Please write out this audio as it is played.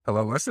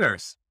Hello,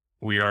 listeners.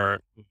 We are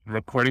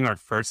recording our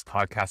first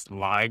podcast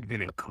live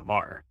in a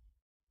car.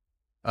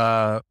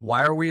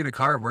 Why are we in a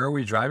car? Where are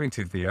we driving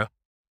to, Theo?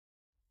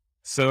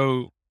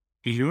 So,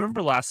 you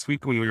remember last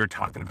week when we were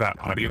talking about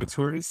audio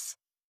tours?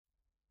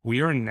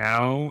 We are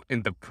now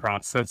in the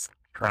process of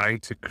trying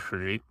to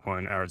create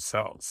one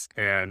ourselves.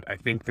 And I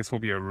think this will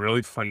be a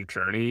really fun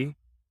journey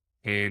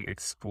in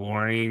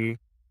exploring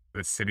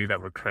the city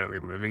that we're currently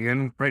living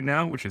in right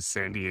now, which is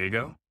San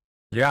Diego.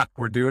 Yeah,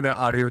 we're doing an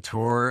audio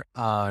tour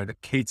on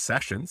Kate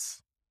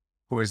Sessions,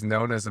 who is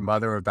known as the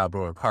mother of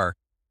Balboa Park.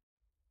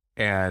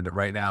 And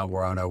right now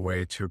we're on our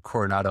way to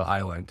Coronado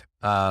Island.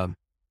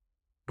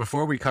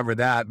 Before we cover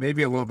that,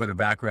 maybe a little bit of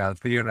background.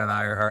 Theo and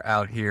I are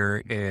out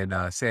here in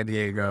San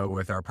Diego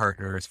with our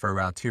partners for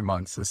around 2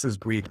 months. This is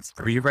week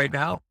 3 right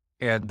now.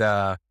 And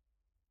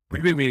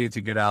we've been meaning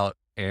to get out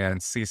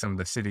and see some of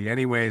the city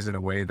anyways in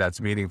a way that's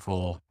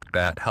meaningful,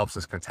 that helps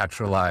us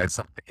contextualize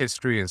some of the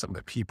history and some of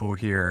the people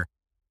here.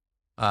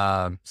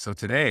 So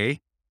today,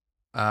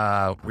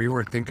 we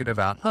were thinking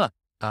about,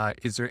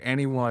 is there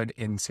anyone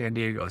in San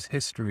Diego's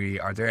history?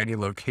 Are there any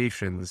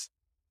locations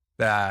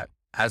that,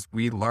 as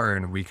we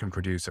learn, we can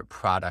produce a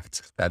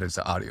product that is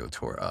an audio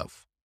tour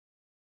of?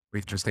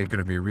 We just think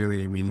it'll be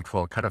really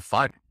meaningful, kind of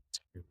fun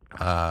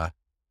to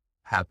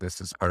have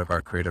this as part of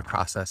our creative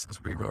process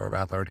as we go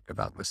around learning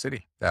about the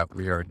city that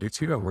we are new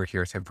to and we're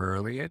here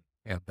temporarily in.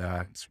 And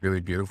it's really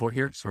beautiful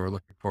here. So we're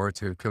looking forward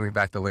to peeling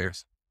back the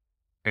layers.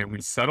 And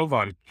we settled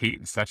on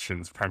Kate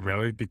Sessions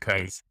primarily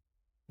because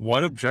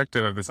one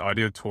objective of this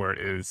audio tour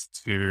is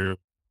to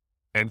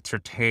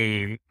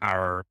entertain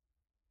our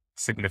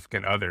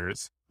significant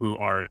others who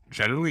are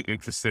generally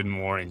interested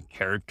more in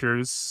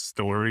characters,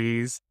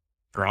 stories,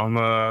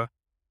 drama,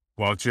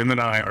 while Jim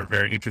and I are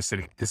very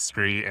interested in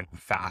history and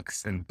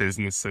facts and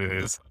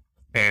businesses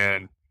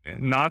and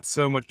not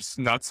so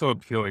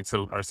appealing.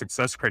 So our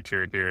success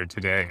criteria here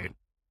today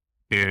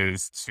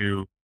is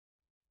to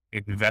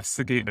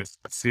investigate a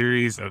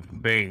series of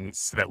things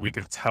so that we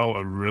can tell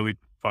a really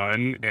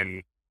fun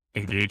and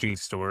engaging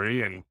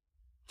story, and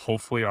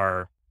hopefully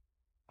our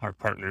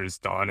partners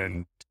Don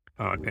and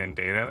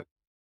Dana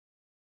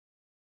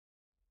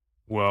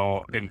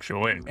will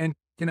enjoy it. And,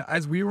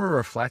 as we were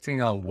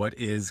reflecting on what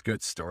is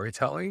good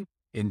storytelling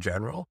in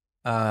general,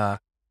 one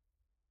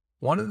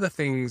of the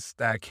things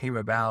that came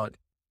about,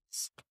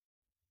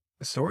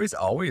 the stories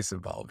always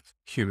involved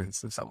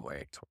humans in some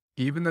way.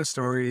 Even the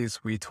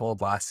stories we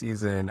told last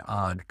season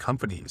on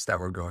companies that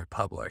were going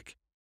public.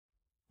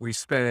 We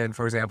spent,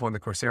 for example, in the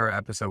Coursera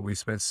episode, we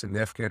spent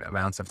significant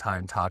amounts of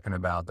time talking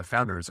about the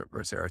founders of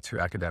Coursera, 2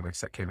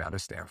 academics that came out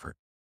of Stanford,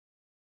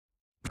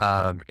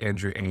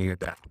 Andrew Ng and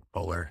Daphne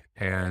Bowler.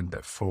 And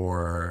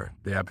for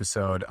the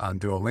episode on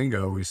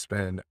Duolingo, we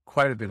spent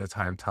quite a bit of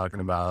time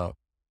talking about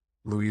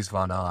Luis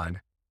von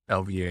Ahn,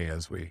 LVA,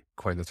 as we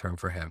coined the term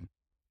for him,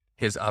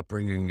 his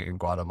upbringing in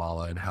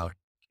Guatemala and how he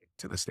came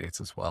to the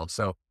States as well.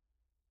 So,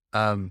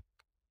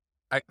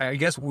 I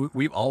guess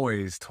we've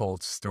always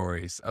told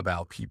stories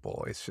about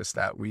people. It's just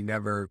that we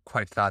never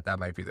quite thought that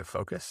might be the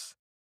focus.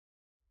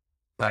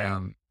 But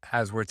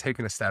as we're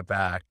taking a step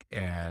back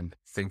and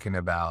thinking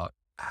about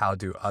how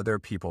do other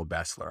people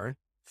best learn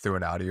through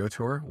an audio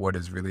tour, what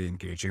is really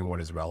engaging,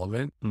 what is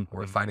relevant,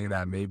 we're finding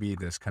that maybe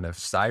this kind of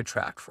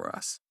sidetrack for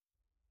us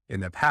in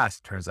the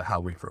past in terms of how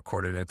we've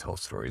recorded and told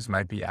stories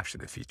might be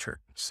actually the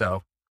feature.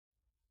 So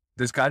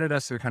this guided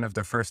us to kind of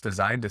the first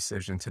design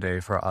decision today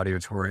for our audio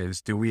tour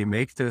is, do we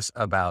make this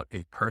about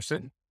a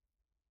person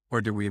or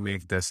do we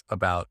make this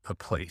about a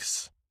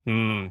place?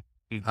 And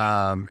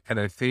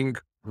I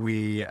think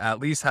we at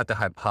least have the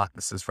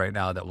hypothesis right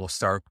now that we'll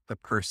start with the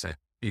person,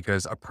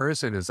 because a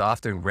person is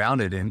often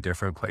grounded in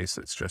different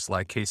places, just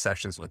like Kate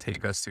Sessions will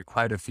take us to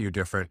quite a few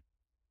different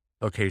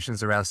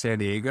locations around San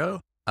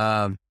Diego.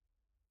 But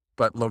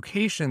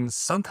locations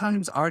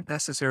sometimes aren't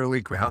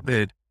necessarily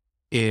grounded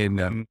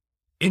in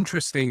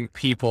interesting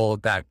people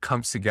that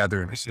comes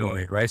together in a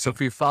story, right? So if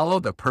we follow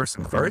the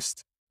person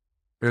first,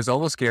 there's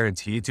almost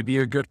guaranteed to be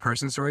a good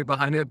person story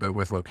behind it. But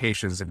with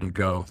locations, if you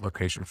go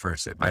location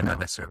first, it might not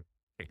necessarily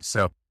be.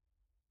 So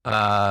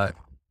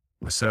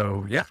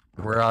yeah,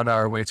 we're on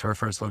our way to our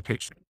first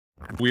location.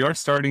 We are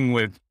starting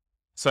with,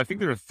 so I think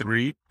there are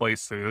 3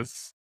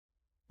 places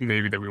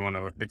maybe that we want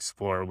to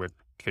explore with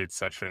Kate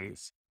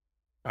Sessions.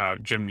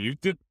 Jim, you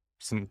did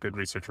some good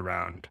research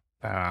around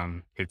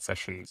Kate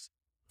Sessions.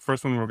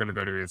 First one we're going to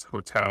go to is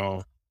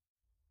Hotel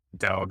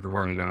del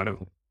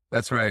Coronado.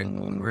 That's right.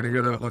 We're going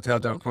to go to Hotel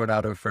del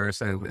Coronado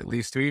first, and at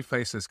least 3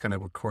 places kind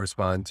of would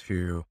correspond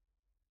to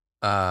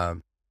a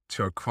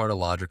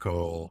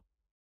chronological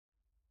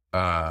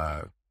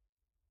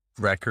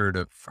record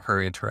of her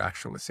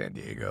interaction with San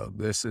Diego.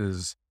 This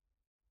is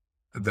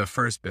the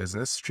first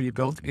business she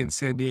built in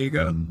San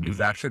Diego. It was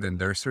actually the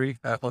nursery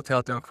at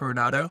Hotel del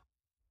Coronado.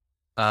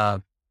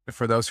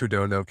 For those who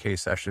don't know Kate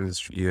Sessions,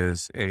 she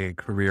is a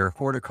career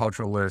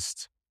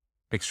horticulturalist,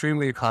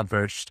 extremely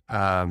accomplished,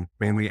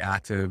 mainly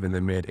active in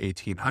the mid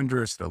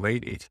 1800s, the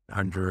late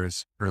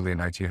 1800s, early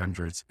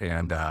 1900s.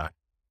 And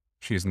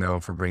she's known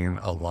for bringing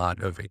a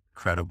lot of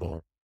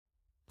incredible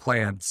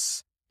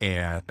plants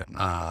and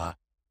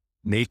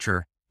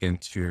nature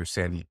into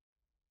San Diego.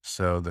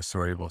 So the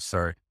story will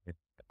start at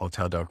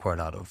Hotel del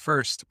Coronado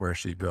first, where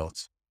she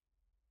built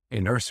a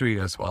nursery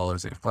as well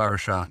as a flower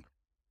shop.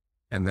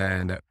 And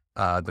then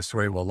the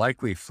story will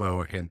likely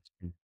flow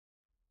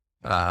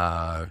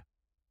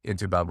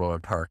into Balboa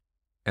Park,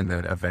 and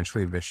then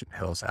eventually Mission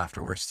Hills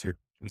afterwards too.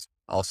 It's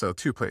also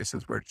two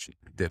places where she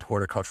did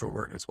horticultural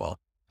work as well.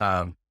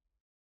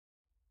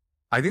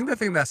 I think the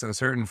thing that's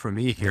uncertain for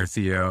me here,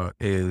 Theo,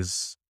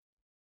 is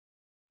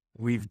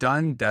we've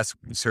done desk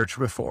research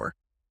before,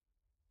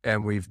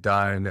 and we've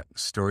done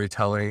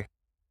storytelling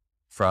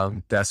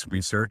from desk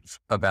research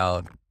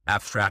about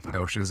abstract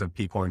notions of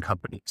people and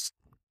companies,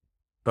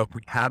 but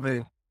we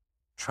haven't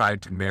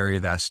tried to marry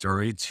that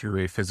story to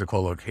a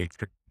physical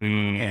location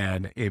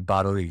and a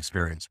bodily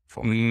experience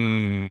before.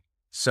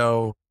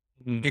 So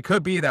it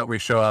could be that we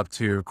show up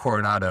to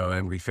Coronado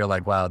and we feel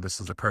like, wow, this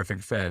is a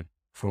perfect fit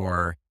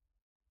for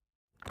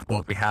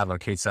what we have on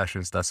Kate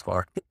Sessions thus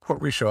far. Or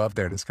we show up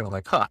there and it's kind of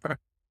like,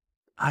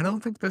 I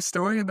don't think the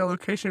story and the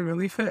location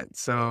really fit.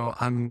 So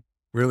I'm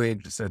really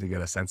interested to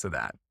get a sense of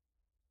that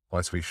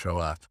once we show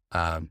up.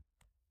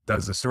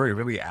 Does the story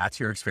really add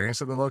to your experience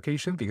of the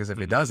location? Because if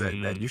it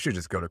doesn't, then you should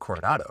just go to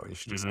Coronado. You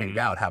should just hang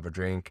out, have a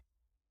drink,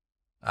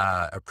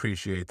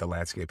 appreciate the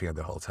landscaping of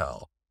the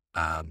hotel.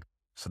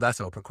 So that's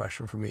an open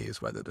question for me,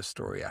 is whether the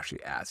story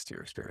actually adds to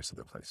your experience of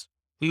the place.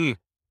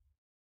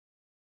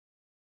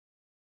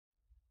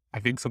 I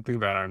think something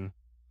that I'm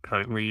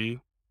currently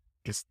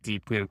just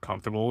deeply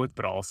uncomfortable with,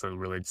 but also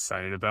really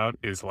excited about,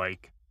 is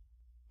like,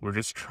 we're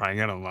just trying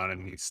out a lot of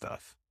new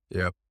stuff.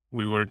 Yep.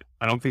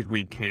 I don't think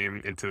we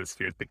came into the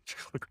Sphere thinking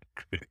we're going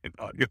to create an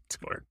audio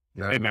tour.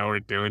 Yeah. And now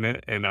we're doing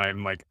it. And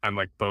I'm like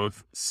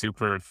both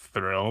super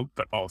thrilled,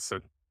 but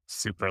also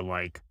super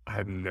like, I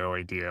have no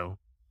idea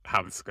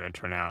how this is going to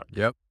turn out.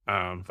 Yep.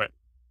 But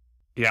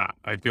yeah,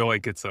 I feel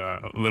like it's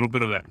a little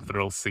bit of that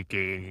thrill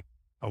seeking,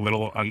 a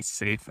little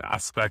unsafe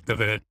aspect of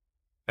it,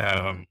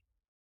 that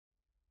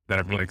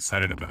I'm really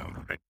excited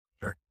about. Right?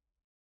 Sure.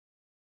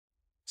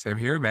 Same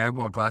here, man.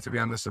 Well, glad to be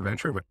on this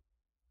adventure. But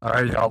all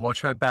right, y'all, we'll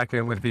check back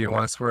in with you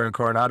once we're in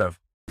Coronado.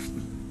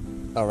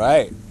 All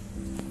right.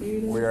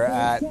 We're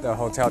at the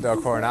Hotel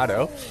del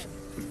Coronado.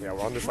 Yeah,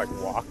 we're on this like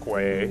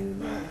walkway,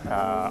 and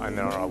then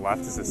on our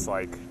left is this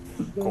like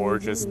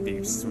gorgeous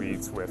beach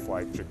suites with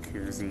like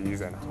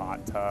jacuzzis and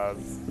hot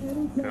tubs.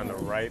 And on the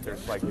right,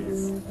 there's like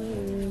these...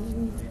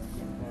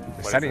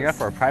 We're setting up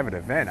for a private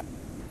event.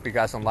 We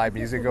got some live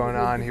music going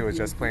on. He was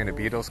just playing a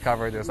Beatles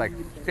cover. There's like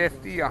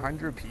 50,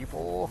 100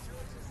 people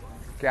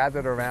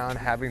gathered around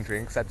having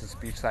drinks at this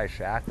beachside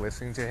shack,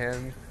 listening to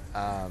him.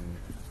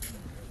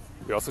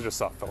 We also just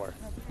saw Thor.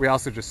 We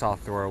also just saw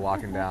Thor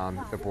walking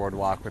down the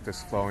boardwalk with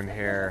his flowing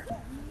hair,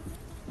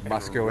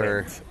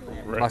 muscular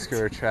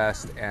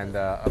chest, and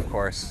of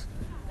course,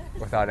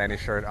 without any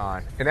shirt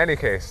on. In any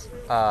case,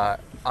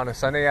 on a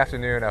Sunday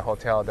afternoon at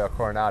Hotel del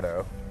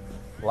Coronado,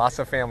 lots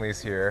of families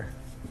here,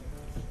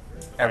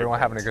 everyone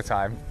having a good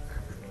time.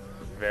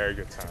 Very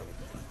good time,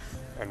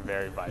 and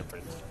very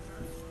vibrant.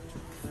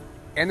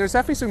 And there's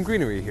definitely some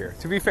greenery here,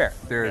 to be fair.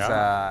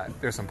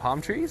 There's some palm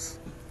trees.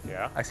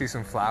 Yeah. I see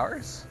some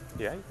flowers.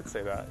 Yeah, you could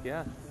say that,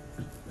 yeah.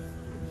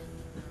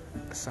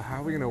 So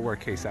how are we going to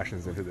work Kate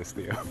Sessions into this,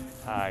 Theo?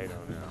 I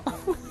don't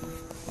know.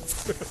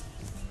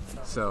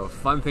 So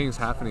fun things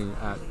happening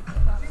at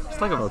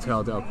just like a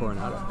Hotel del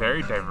Coronado.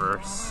 Very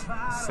diverse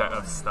set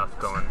of stuff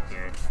going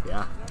here.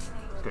 Yeah.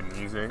 Good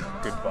music,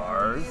 good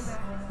bars.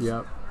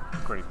 Yep.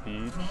 Great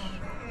beach.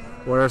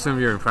 What are some of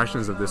your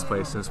impressions of this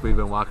place since we've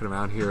been walking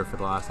around here for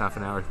the last half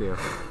an hour, Theo?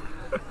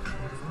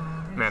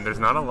 Man, there's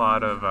not a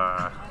lot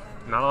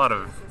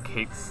of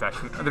Kate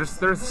Session.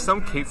 There's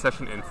some Kate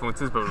Session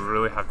influences, but we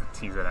really have to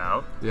tease it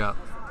out. Yeah.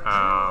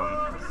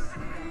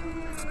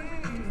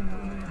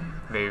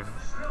 They've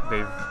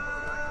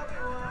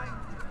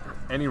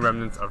any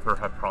remnants of her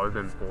have probably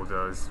been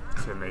bulldozed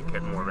to make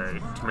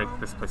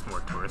this place more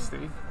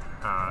touristy.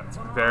 It's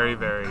very,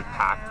 very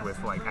packed with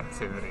like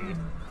activity.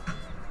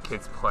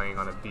 Kids playing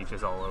on the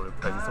beaches all over the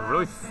place. It's a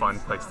really fun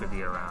place to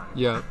be around.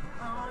 Yeah.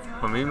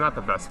 But maybe not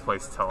the best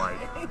place to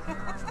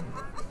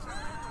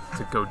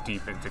go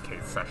deep into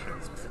Kate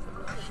Sessions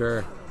specifically.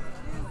 Sure.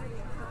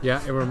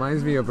 Yeah, it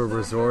reminds me of a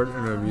resort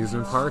and an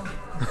amusement park.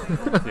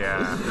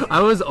 Yeah. I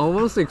was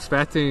almost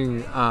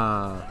expecting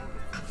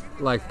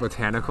like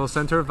botanical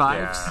center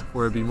vibes,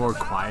 where it'd be more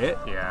quiet.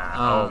 Yeah.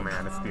 Oh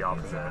man, it's the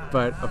opposite.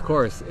 But of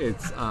course,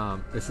 it's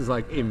this is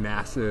like a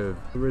massive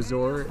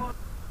resort.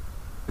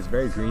 It's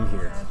very green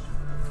here.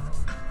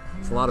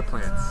 It's a lot of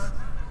plants.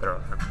 There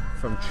are.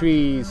 From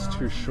trees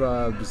to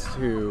shrubs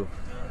to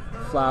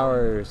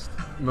flowers.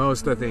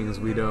 Most of the things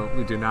we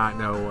do not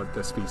know what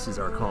the species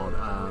are called.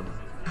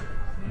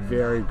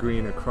 Very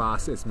green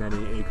across as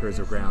many acres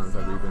of ground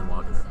that we've been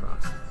walking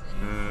across.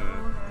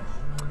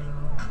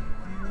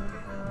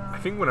 I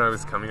think when I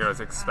was coming here, I was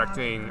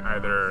expecting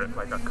either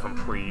like a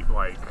complete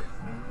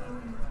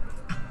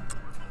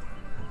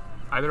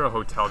either a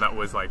hotel that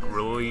was like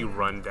really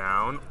run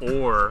down,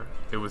 or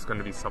it was going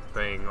to be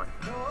something like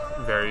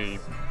very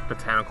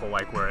botanical,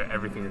 like where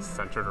everything is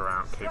centered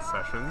around Kate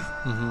Sessions,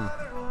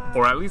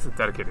 or at least a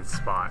dedicated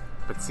spot.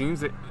 But seems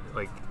that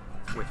like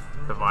with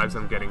the vibes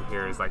I'm getting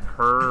here is like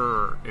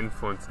her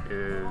influence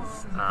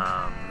is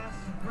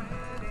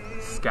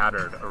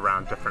scattered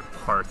around different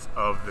parts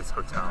of this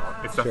hotel.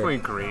 It's definitely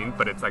green,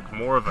 but it's like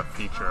more of a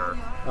feature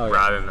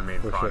rather than the main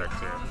product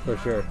here. For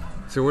sure.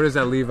 So where does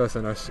that leave us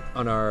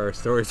on our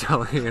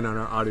storytelling and on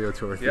our audio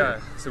tour here?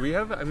 Yeah, so we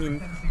have, I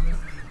mean,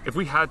 if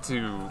we had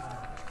to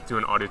do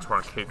an audio tour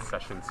on Kate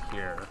Sessions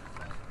here,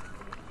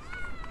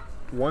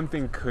 one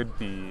thing could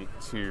be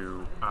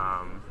to,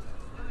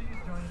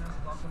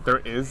 there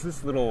is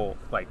this little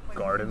like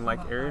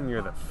garden-like area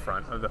near the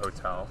front of the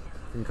hotel.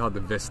 I think called the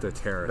Vista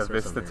Terrace. The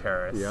Vista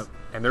Terrace. Yep.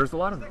 And there's a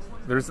lot of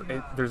there's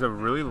a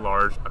really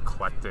large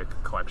eclectic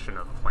collection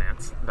of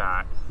plants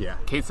that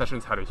Kate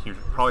Sessions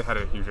probably had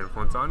a huge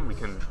influence on.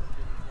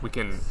 We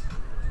can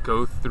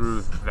go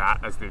through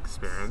that as the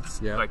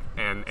experience, like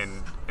and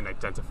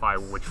identify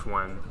which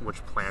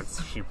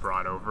plants she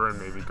brought over, and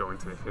maybe go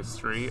into the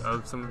history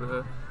of some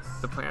of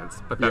the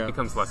plants. But that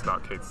becomes less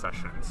about Kate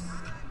Sessions.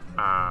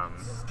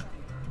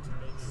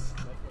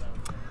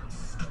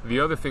 The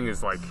other thing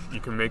is, like, you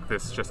can make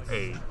this just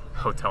a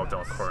Hotel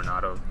del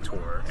Coronado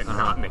tour and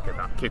not make it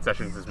about Kate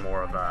Sessions is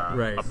more of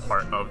a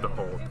part of the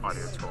whole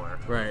audio tour.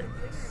 Right.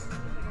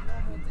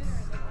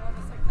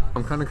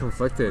 I'm kind of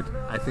conflicted.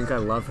 I think I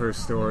love her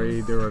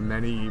story. There were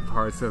many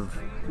parts of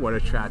what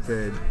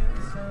attracted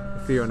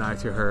Theo and I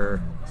to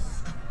her.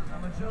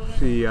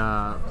 She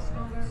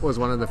was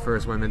one of the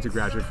first women to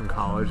graduate from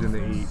college in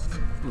the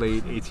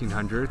late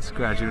 1800s,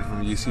 graduated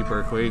from UC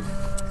Berkeley.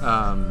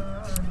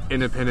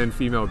 Independent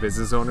female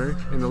business owner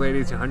in the late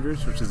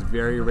 1800s, which is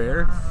very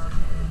rare.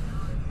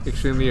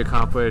 Extremely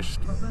accomplished,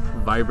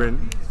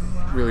 vibrant,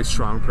 really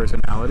strong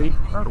personality.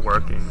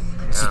 Hardworking.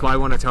 This is why I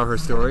want to tell her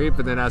story,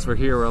 but then as we're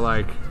here, we're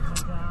like,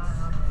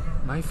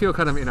 might feel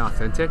kind of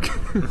inauthentic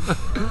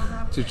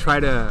to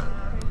try to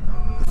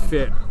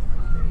fit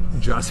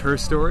just her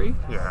story.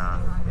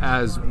 Yeah.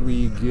 As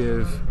we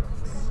give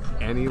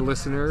any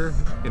listener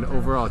an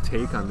overall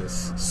take on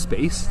this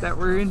space that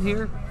we're in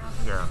here.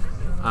 Yeah.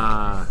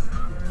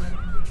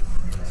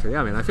 So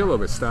yeah, I mean, I feel a little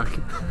bit stuck.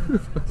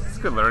 It's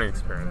a good learning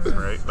experience,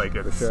 right? Like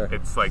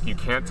it's like you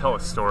can't tell a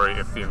story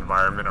if the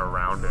environment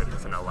around it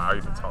doesn't allow you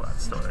to tell that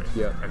story.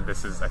 Yeah. And I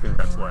think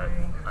that's what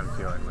I'm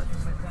feeling with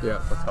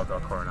Hotel del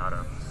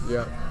Coronado.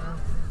 Yeah.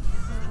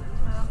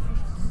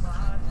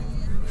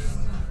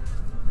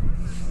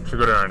 Should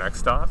we go to our next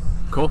stop?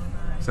 Cool.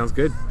 Sounds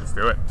good. Let's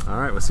do it. All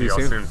right, we'll see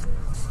you soon.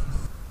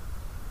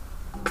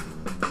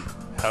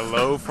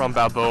 Hello from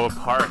Balboa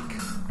Park.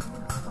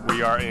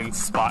 We are in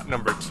spot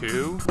number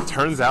 2.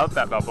 Turns out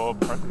that Balboa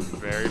Park is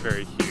very,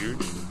 very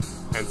huge.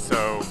 And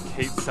so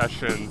Kate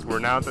Sessions, we're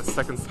now at the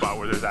second spot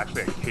where there's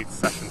actually a Kate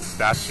Sessions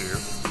statue.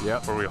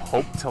 Yep. Where we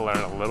hope to learn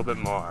a little bit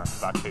more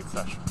about Kate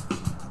Sessions.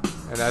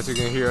 And as you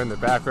can hear in the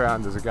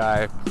background, there's a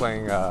guy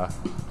playing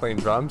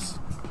drums.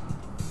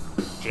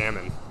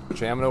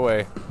 Jamming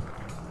away.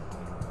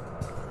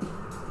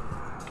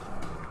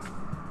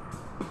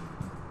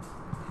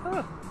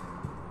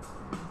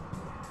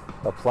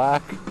 A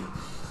plaque.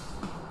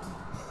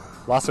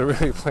 Lots of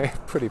really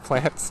pretty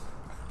plants.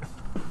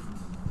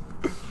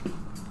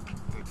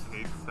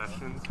 Kate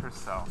Sessions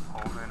herself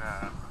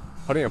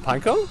holding a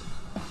pine cone?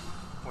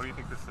 What do you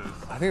think this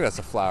is? I think that's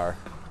a flower.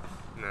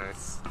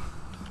 Nice.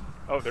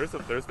 Oh, there's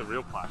the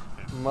real plaque.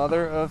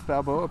 Mother of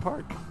Balboa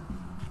Park.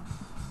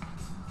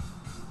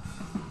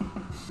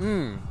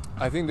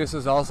 I think this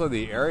is also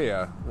the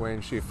area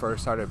when she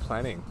first started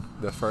planting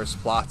the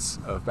first plots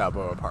of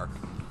Balboa Park.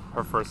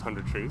 Her first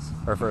 100 trees?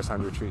 Her first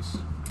 100 trees,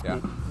 yeah.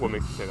 What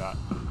makes you say that?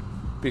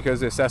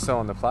 Because it says so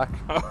on the plaque.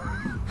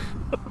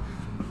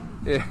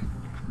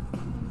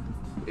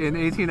 In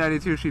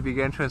 1892, she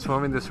began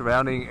transforming the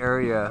surrounding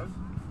area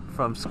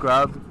from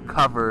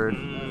scrub-covered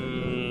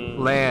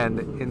land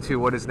into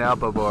what is now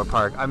Balboa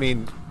Park. I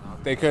mean,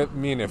 they could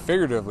mean it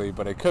figuratively,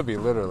 but it could be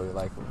literally,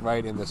 like,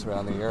 right in the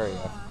surrounding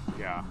area.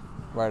 Yeah.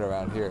 Right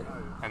around here.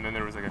 And then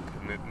there was like a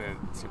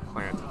commitment to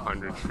plant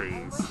 100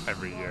 trees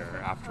every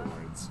year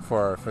afterwards.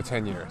 For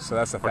 10 years. So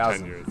that's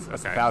 1,000. 10 years.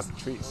 That's Okay. 1,000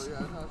 trees.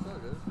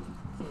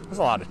 That's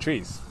a lot of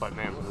trees. But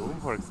man,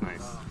 Balboa's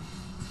nice.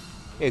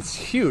 It's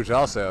huge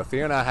also.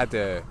 Theo and I had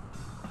to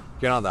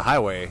get on the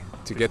highway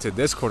to get to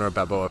this corner of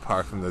Balboa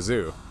Park from the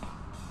zoo.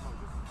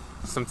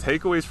 Some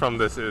takeaways from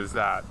this is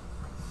that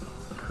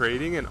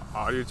creating an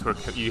audio tour,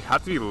 you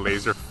have to be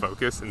laser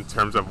focused in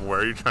terms of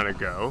where you're trying to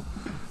go,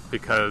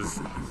 because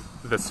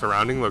the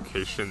surrounding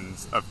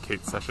locations of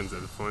Kate Sessions'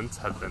 influence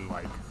have been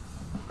like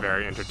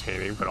very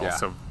entertaining, but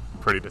also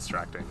pretty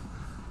distracting.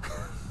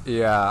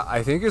 Yeah,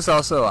 I think it's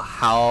also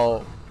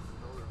how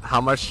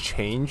much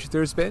change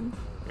there's been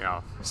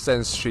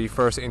since she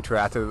first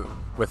interacted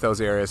with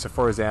those areas. So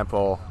for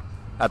example,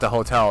 at the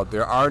hotel,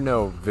 there are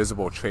no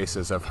visible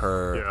traces of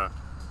her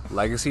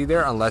legacy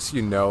there unless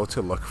you know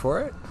to look for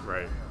it.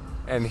 Right.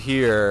 And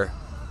here,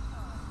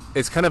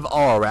 it's kind of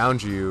all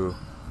around you,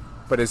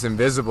 but it's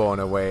invisible in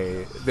a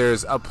way.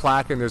 There's a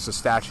plaque and there's a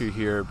statue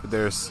here, but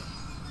there's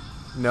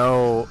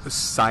no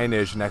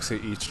signage next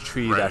to each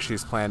tree Right. that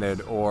she's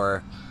planted,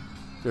 or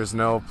there's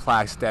no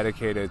plaques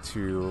dedicated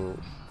to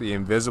the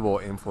invisible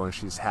influence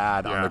she's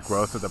had on the Yes.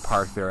 growth of the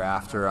park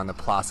thereafter, on the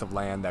plots of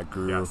land that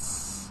grew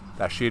Yes.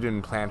 that she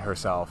didn't plant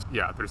herself.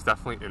 Yeah, there's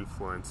definitely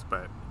influence,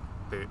 but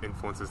the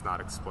influence is not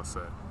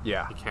explicit.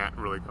 Yeah. You can't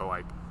really go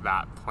like,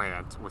 that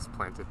plant was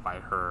planted by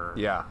her.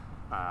 Yeah.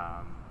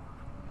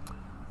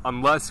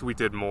 Unless we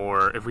did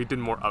more, if we did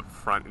more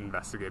upfront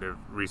investigative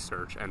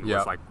research and Yeah.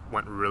 was like,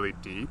 went really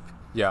deep,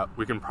 Yeah.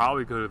 we can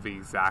probably go to the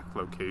exact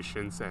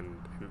locations and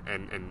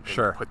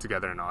Sure. put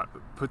together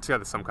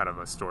some kind of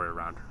a story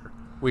around her.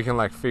 We can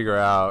like figure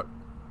out,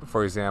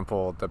 for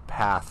example, the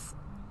path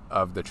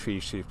of the tree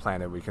she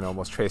planted. We can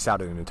almost trace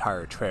out an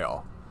entire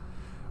trail.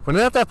 When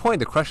at that point,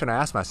 the question I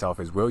ask myself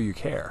is, will you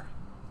care?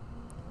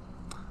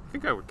 I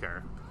think I would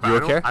care. You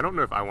would care? I don't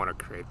know if I want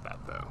to create that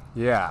though.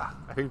 Yeah.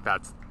 I think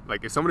that's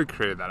like, if somebody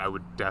created that, I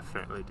would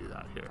definitely do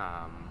that here.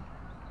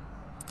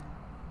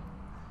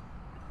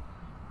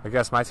 I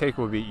guess my take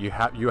would be you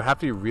have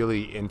to be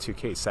really into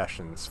Kate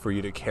Sessions for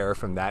you to care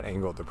from that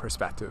angle of the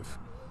perspective.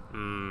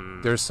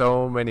 There's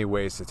so many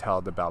ways to tell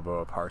the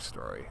Balboa Park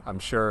story. I'm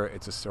sure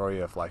it's a story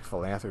of like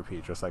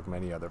philanthropy, just like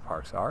many other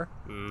parks are.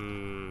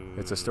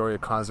 It's a story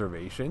of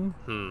conservation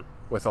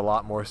with a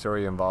lot more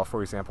story involved.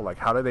 For example, like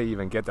how did they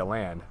even get the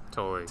land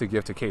Totally. to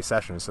give to Kate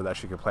Sessions so that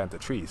she could plant the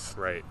trees?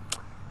 Right.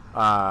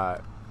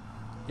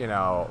 You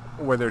know,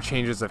 were there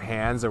changes of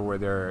hands, or were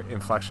there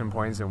inflection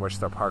points in which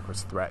the park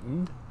was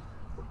threatened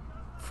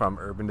from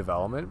urban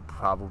development?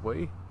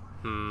 Probably.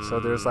 So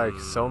there's like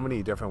so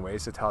many different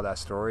ways to tell that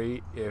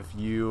story. If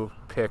you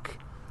pick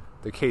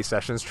the Kate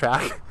Sessions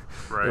track,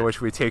 Right. in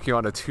which we take you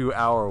on a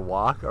 2-hour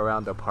walk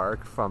around the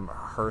park from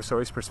her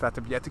story's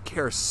perspective, you have to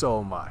care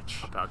so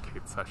much About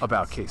Kate Sessions.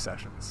 about Kate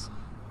Sessions.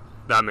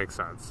 That makes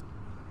sense.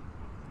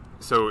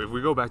 So if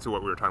we go back to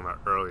what we were talking about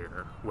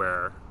earlier,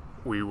 where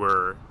we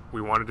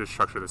wanted to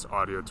structure this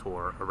audio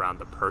tour around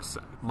the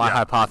person. My Yeah.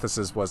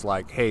 hypothesis was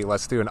like, hey,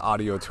 let's do an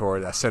audio tour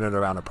that's centered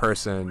around a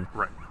person,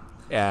 Right.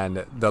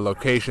 and the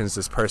locations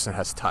this person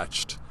has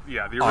touched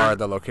Yeah. are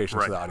the locations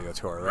right. of the audio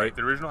tour, right? Right.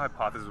 The original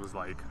hypothesis was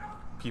like,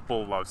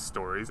 people love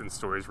stories, and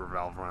stories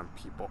revolve around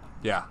people.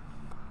 Yeah.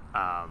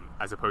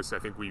 As opposed to, I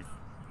think we've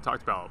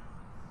talked about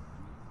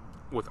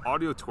with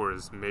audio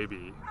tours,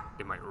 maybe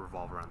it might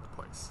revolve around the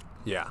place.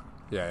 Yeah.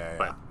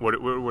 But what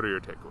are your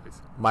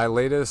takeaways? My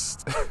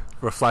latest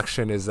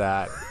reflection is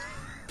that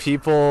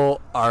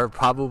people are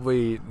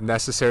probably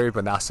necessary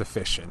but not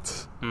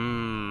sufficient.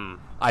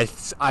 I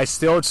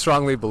still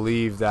strongly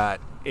believe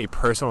that a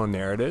personal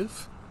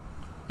narrative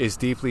is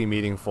deeply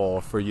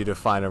meaningful for you to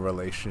find a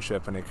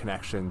relationship and a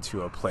connection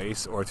to a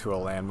place or to a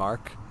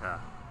landmark. Yeah.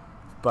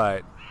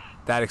 But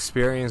that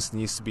experience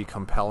needs to be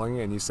compelling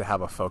and needs to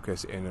have a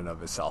focus in and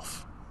of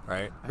itself,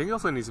 right? I think it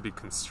also needs to be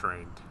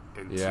constrained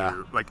into,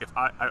 Yeah. like,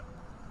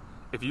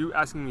 if you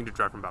asking me to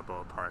drive from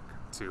Balboa Park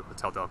to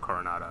Hotel del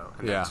Coronado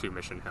and Yeah. then to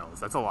Mission Hills,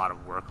 that's a lot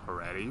of work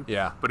already.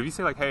 Yeah. But if you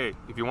say like, hey,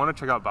 if you want to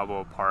check out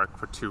Balboa Park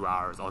for 2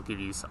 hours, I'll give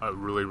you a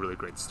really, really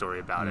great story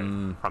about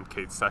it from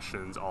Kate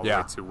Sessions all the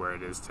Yeah. way to where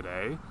it is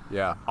today,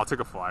 Yeah. I'll take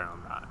a flyer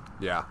on that.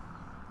 Yeah.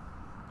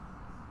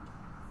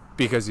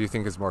 Because you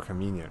think it's more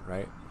convenient,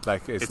 right?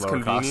 Like it's lower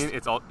convenient. cost.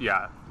 It's all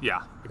exactly.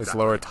 It's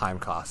lower time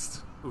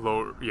cost.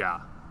 Lower Yeah.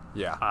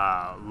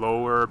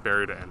 lower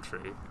barrier to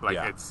entry. Like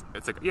Yeah. it's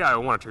like, yeah, I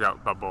want to check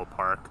out Balboa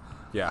Park.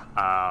 Yeah.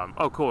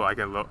 Oh, cool! I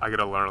get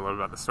to learn a little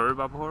about the story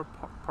about Balboa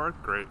Park.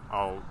 Great.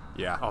 I'll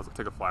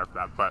take a flyer for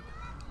that. But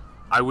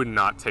I would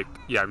not take.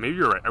 Yeah, maybe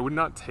you're right. I would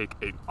not take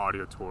an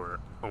audio tour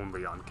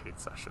only on Kate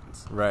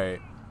Sessions.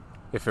 Right.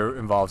 If it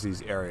involves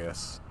these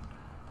areas.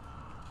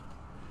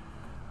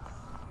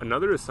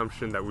 Another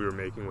assumption that we were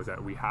making was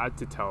that we had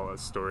to tell a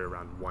story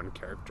around one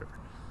character.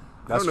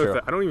 That's I don't know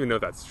true. I don't even know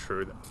if that's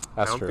true, though.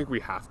 That's I don't true. think we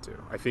have to.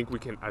 I think we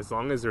can, as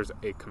long as there's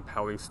a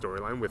compelling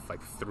storyline with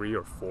like 3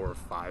 or 4 or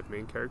 5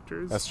 main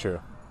characters. That's true.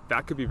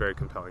 That could be very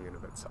compelling in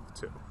of itself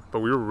too. But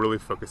we were really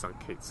focused on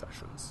Kate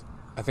Sessions.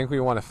 I think we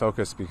want to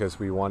focus because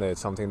we wanted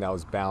something that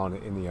was bound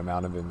in the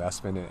amount of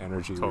investment and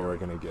energy we were Totally.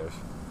 going to give.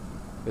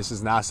 This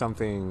is not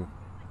something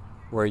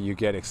where you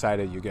get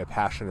excited, you get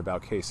passionate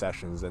about Kate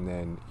Sessions, and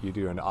then you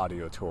do an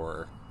audio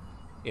tour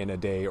in a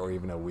day or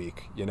even a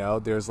week. You know,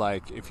 there's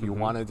like, if you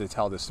wanted to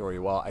tell the story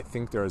well, I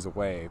think there is a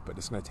way, but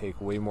it's going to take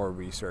way more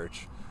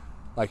research.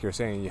 Like you're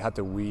saying, you have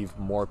to weave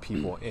more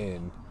people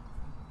in.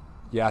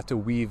 You have to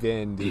weave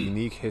in the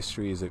unique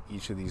histories of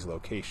each of these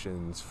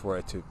locations for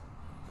it to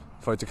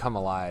come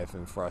alive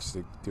and for us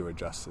to do it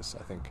justice,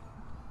 I think.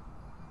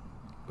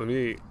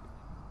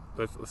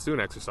 Let's do an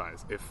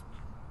exercise. If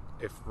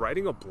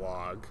writing a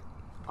blog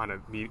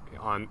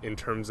in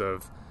terms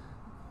of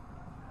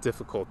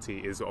difficulty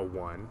is a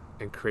 1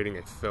 and creating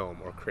a film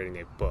or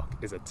creating a book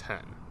is a 10,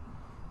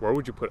 where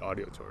would you put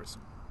audio tours?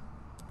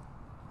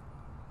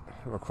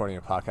 Recording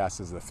a podcast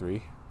is the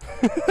 3.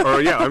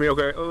 Or yeah, I mean,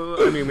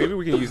 okay, maybe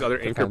we can use other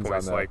anchor Depends on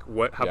points, the-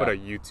 like how about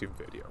yeah. a YouTube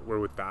video? Where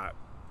would that?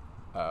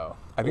 Oh,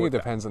 I think it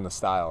depends on the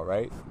style,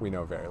 right? We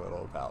know very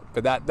little about,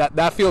 but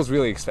that feels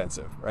really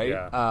expensive, right?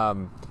 Yeah.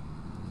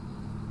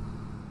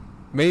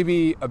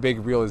 maybe a big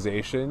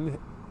realization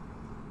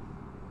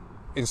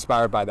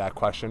inspired by that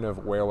question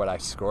of where would I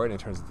score it in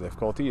terms of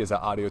difficulty is that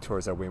audio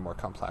tours are way more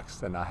complex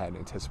than I had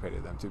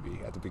anticipated them to be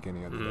at the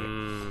beginning of the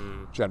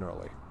day.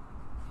 Generally.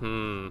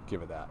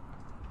 Give it that.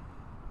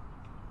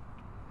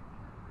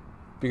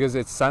 Because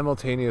it's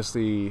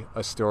simultaneously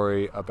a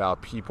story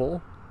about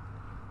people,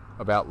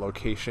 about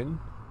location,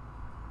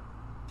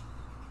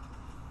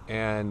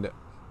 and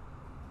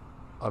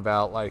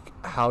about like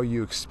how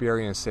you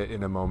experience it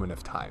in a moment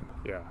of time.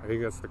 Yeah, I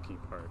think that's the key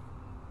part.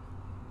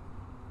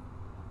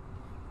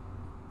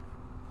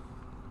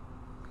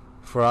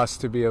 For us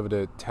to be able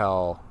to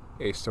tell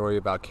a story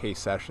about K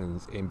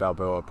Sessions in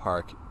Balboa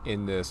Park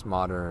in this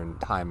modern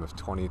time of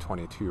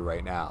 2022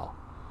 right now,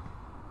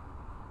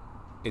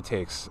 it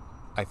takes,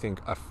 I think,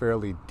 a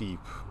fairly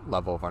deep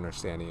level of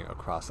understanding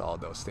across all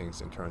of those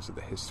things in terms of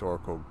the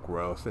historical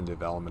growth and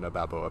development of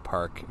Balboa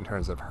Park, in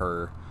terms of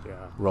her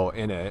role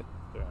in it,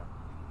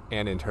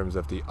 and in terms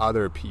of the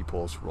other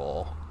people's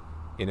role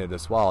in it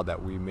as well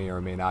that we may or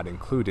may not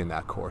include in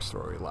that core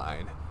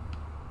storyline.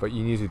 But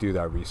you need to do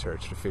that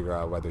research to figure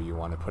out whether you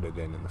want to put it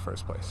in the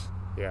first place.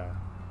 Yeah.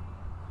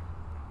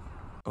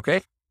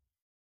 Okay.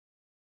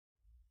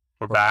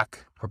 We're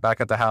back. We're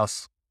back at the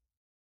house.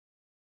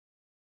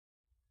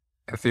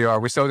 And Theo, are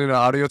we still doing an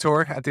audio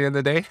tour at the end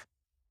of the day?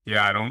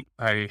 Yeah,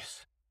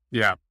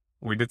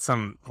 we did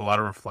a lot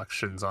of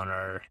reflections on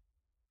our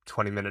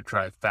 20-minute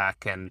drive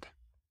back, and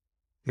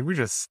I think we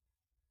just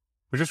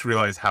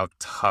realized how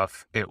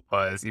tough it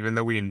was, even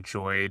though we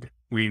enjoy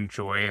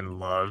and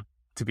love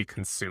to be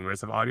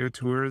consumers of audio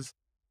tours.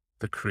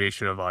 The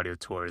creation of audio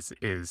tours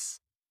is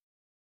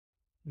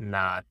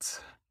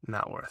not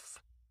worth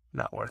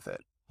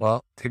it.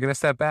 Well, taking a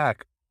step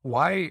back,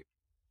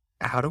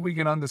 how do we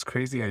get on this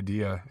crazy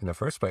idea in the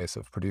first place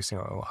of producing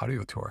our own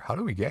audio tour? How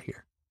do we get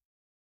here?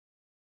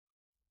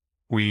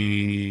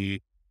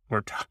 We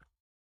were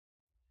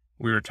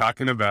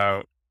talking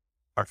about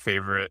our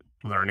favorite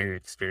learning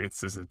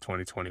experiences of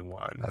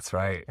 2021. That's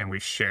right. And we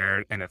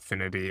shared an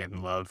affinity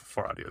and love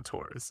for audio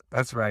tours.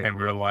 That's right. And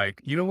we were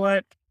like, you know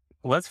what?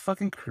 Let's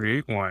fucking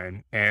create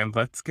one, and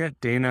let's get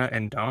Dana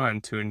and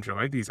Don to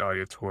enjoy these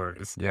audio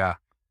tours. Yeah.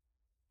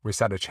 We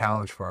set a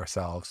challenge for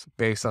ourselves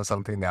based on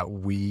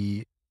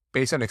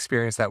based on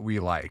experience that we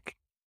like.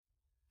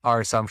 Our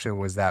assumption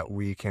was that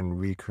we can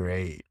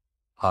recreate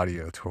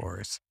audio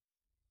tours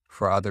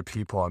for other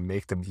people and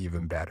make them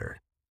even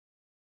better.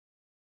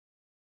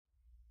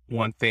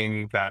 One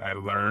thing that I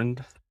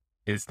learned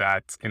is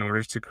that in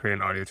order to create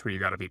an audio tour, you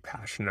got to be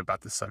passionate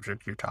about the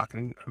subject you're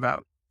talking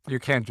about. You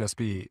can't just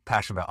be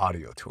passionate about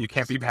audio tours. You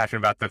can't be passionate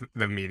about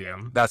the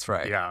medium. That's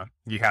right. Yeah.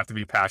 You have to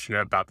be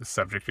passionate about the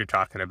subject you're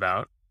talking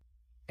about.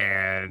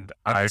 And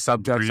our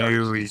subjects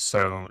really are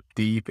so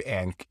deep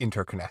and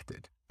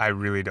interconnected. I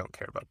really don't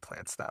care about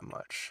plants that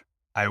much.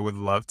 I would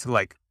love to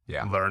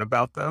learn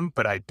about them,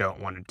 but I don't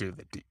want to do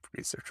the deep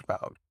research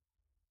about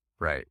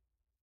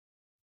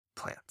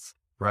plants.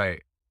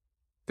 Right.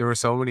 There were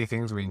so many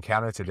things we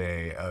encountered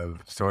today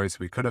of stories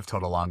we could have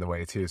told along the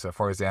way too. So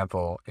for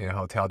example, in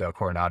Hotel del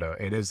Coronado,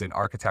 it is an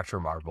architecture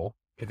marvel.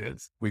 It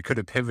is. We could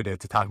have pivoted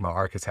to talk about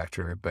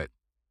architecture, but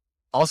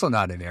also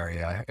not an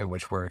area in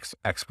which we're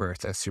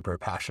experts and super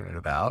passionate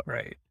about.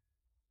 Right.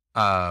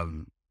 But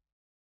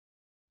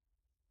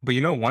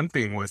one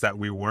thing was that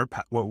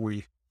what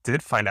we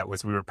did find out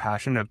was we were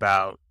passionate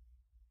about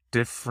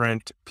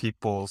different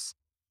people's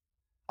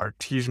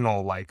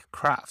artisanal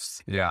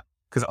crafts. Yeah.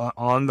 Because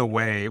on the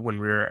way, when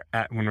we were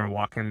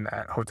walking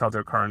at Hotel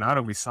del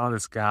Coronado, we saw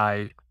this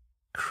guy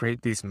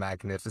create these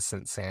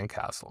magnificent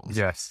sandcastles.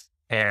 Yes.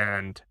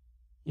 And,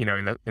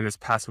 in this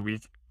past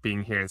week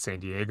being here in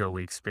San Diego,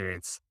 we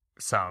experienced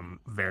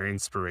some very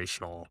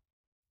inspirational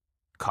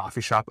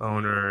coffee shop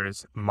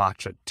owners,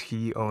 matcha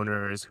tea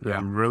owners who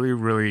really,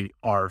 really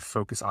are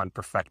focused on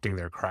perfecting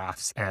their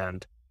crafts.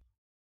 And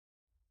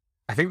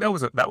I think that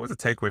was a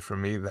takeaway for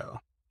me, though.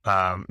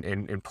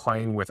 In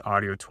playing with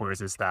audio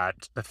tours, is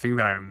that the thing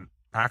that I'm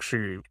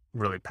actually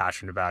really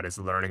passionate about is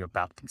learning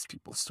about these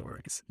people's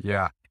stories.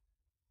 Yeah.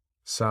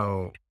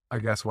 So I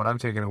guess what I'm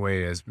taking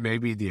away is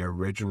maybe the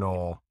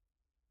original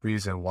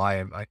reason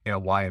why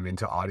I'm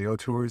into audio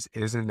tours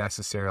isn't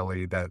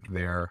necessarily that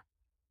they're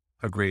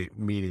a great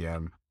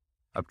medium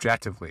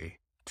objectively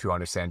to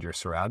understand your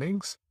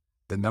surroundings.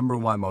 The number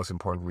one most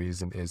important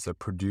reason is the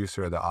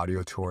producer of the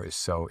audio tour is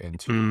so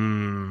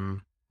into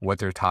what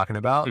they're talking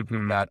about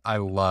that I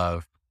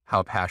love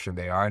how passionate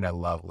they are, and I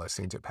love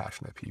listening to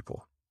passionate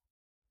people.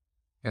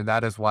 And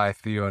that is why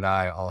Theo and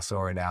I also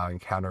are now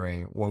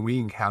when we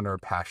encounter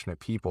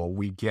passionate people,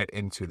 we get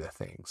into the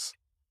things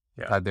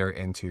that they're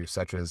into,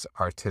 such as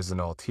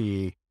artisanal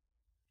tea,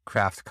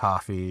 craft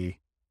coffee.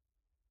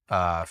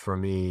 For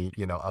me,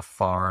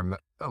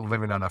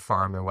 living on a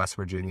farm in West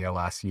Virginia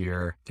last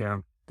year. Yeah.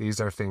 These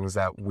are things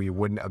that we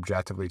wouldn't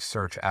objectively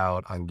search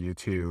out on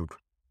YouTube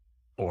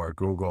or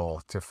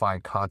Google to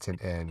find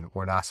content in.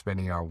 We're not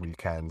spending our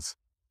weekends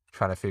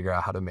trying to figure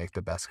out how to make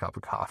the best cup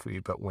of coffee.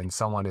 But when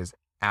someone is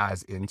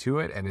as into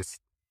it and it's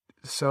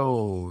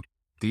so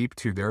deep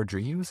to their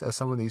dreams as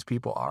some of these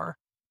people are,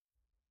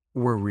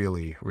 we're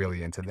really,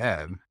 really into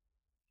them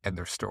and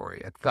their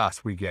story. And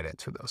thus we get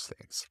into those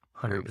things.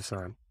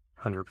 100%.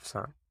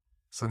 100%.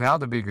 So now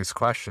the biggest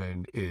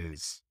question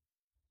is,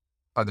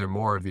 are there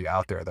more of you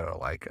out there that are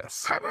like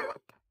us?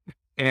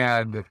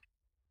 And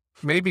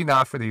maybe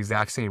not for the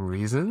exact same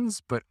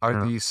reasons, but are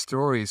Yeah. these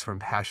stories from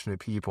passionate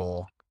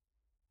people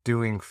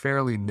doing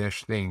fairly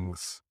niche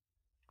things?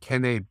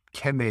 Can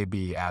they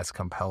be as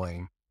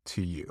compelling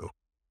to you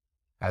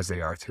as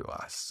they are to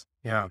us?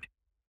 Yeah.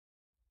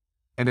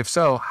 And if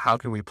so, how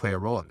can we play a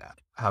role in that?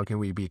 How can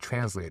we be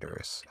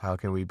translators? How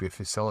can we be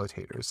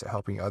facilitators to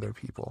helping other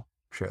people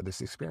share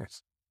this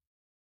experience?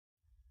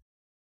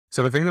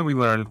 So the thing that we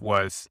learned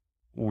was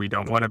we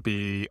don't want to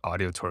be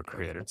audio tour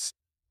creators.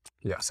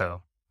 Yeah.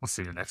 So we'll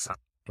see you next time.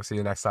 We'll see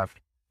you next time.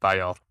 Bye,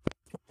 y'all.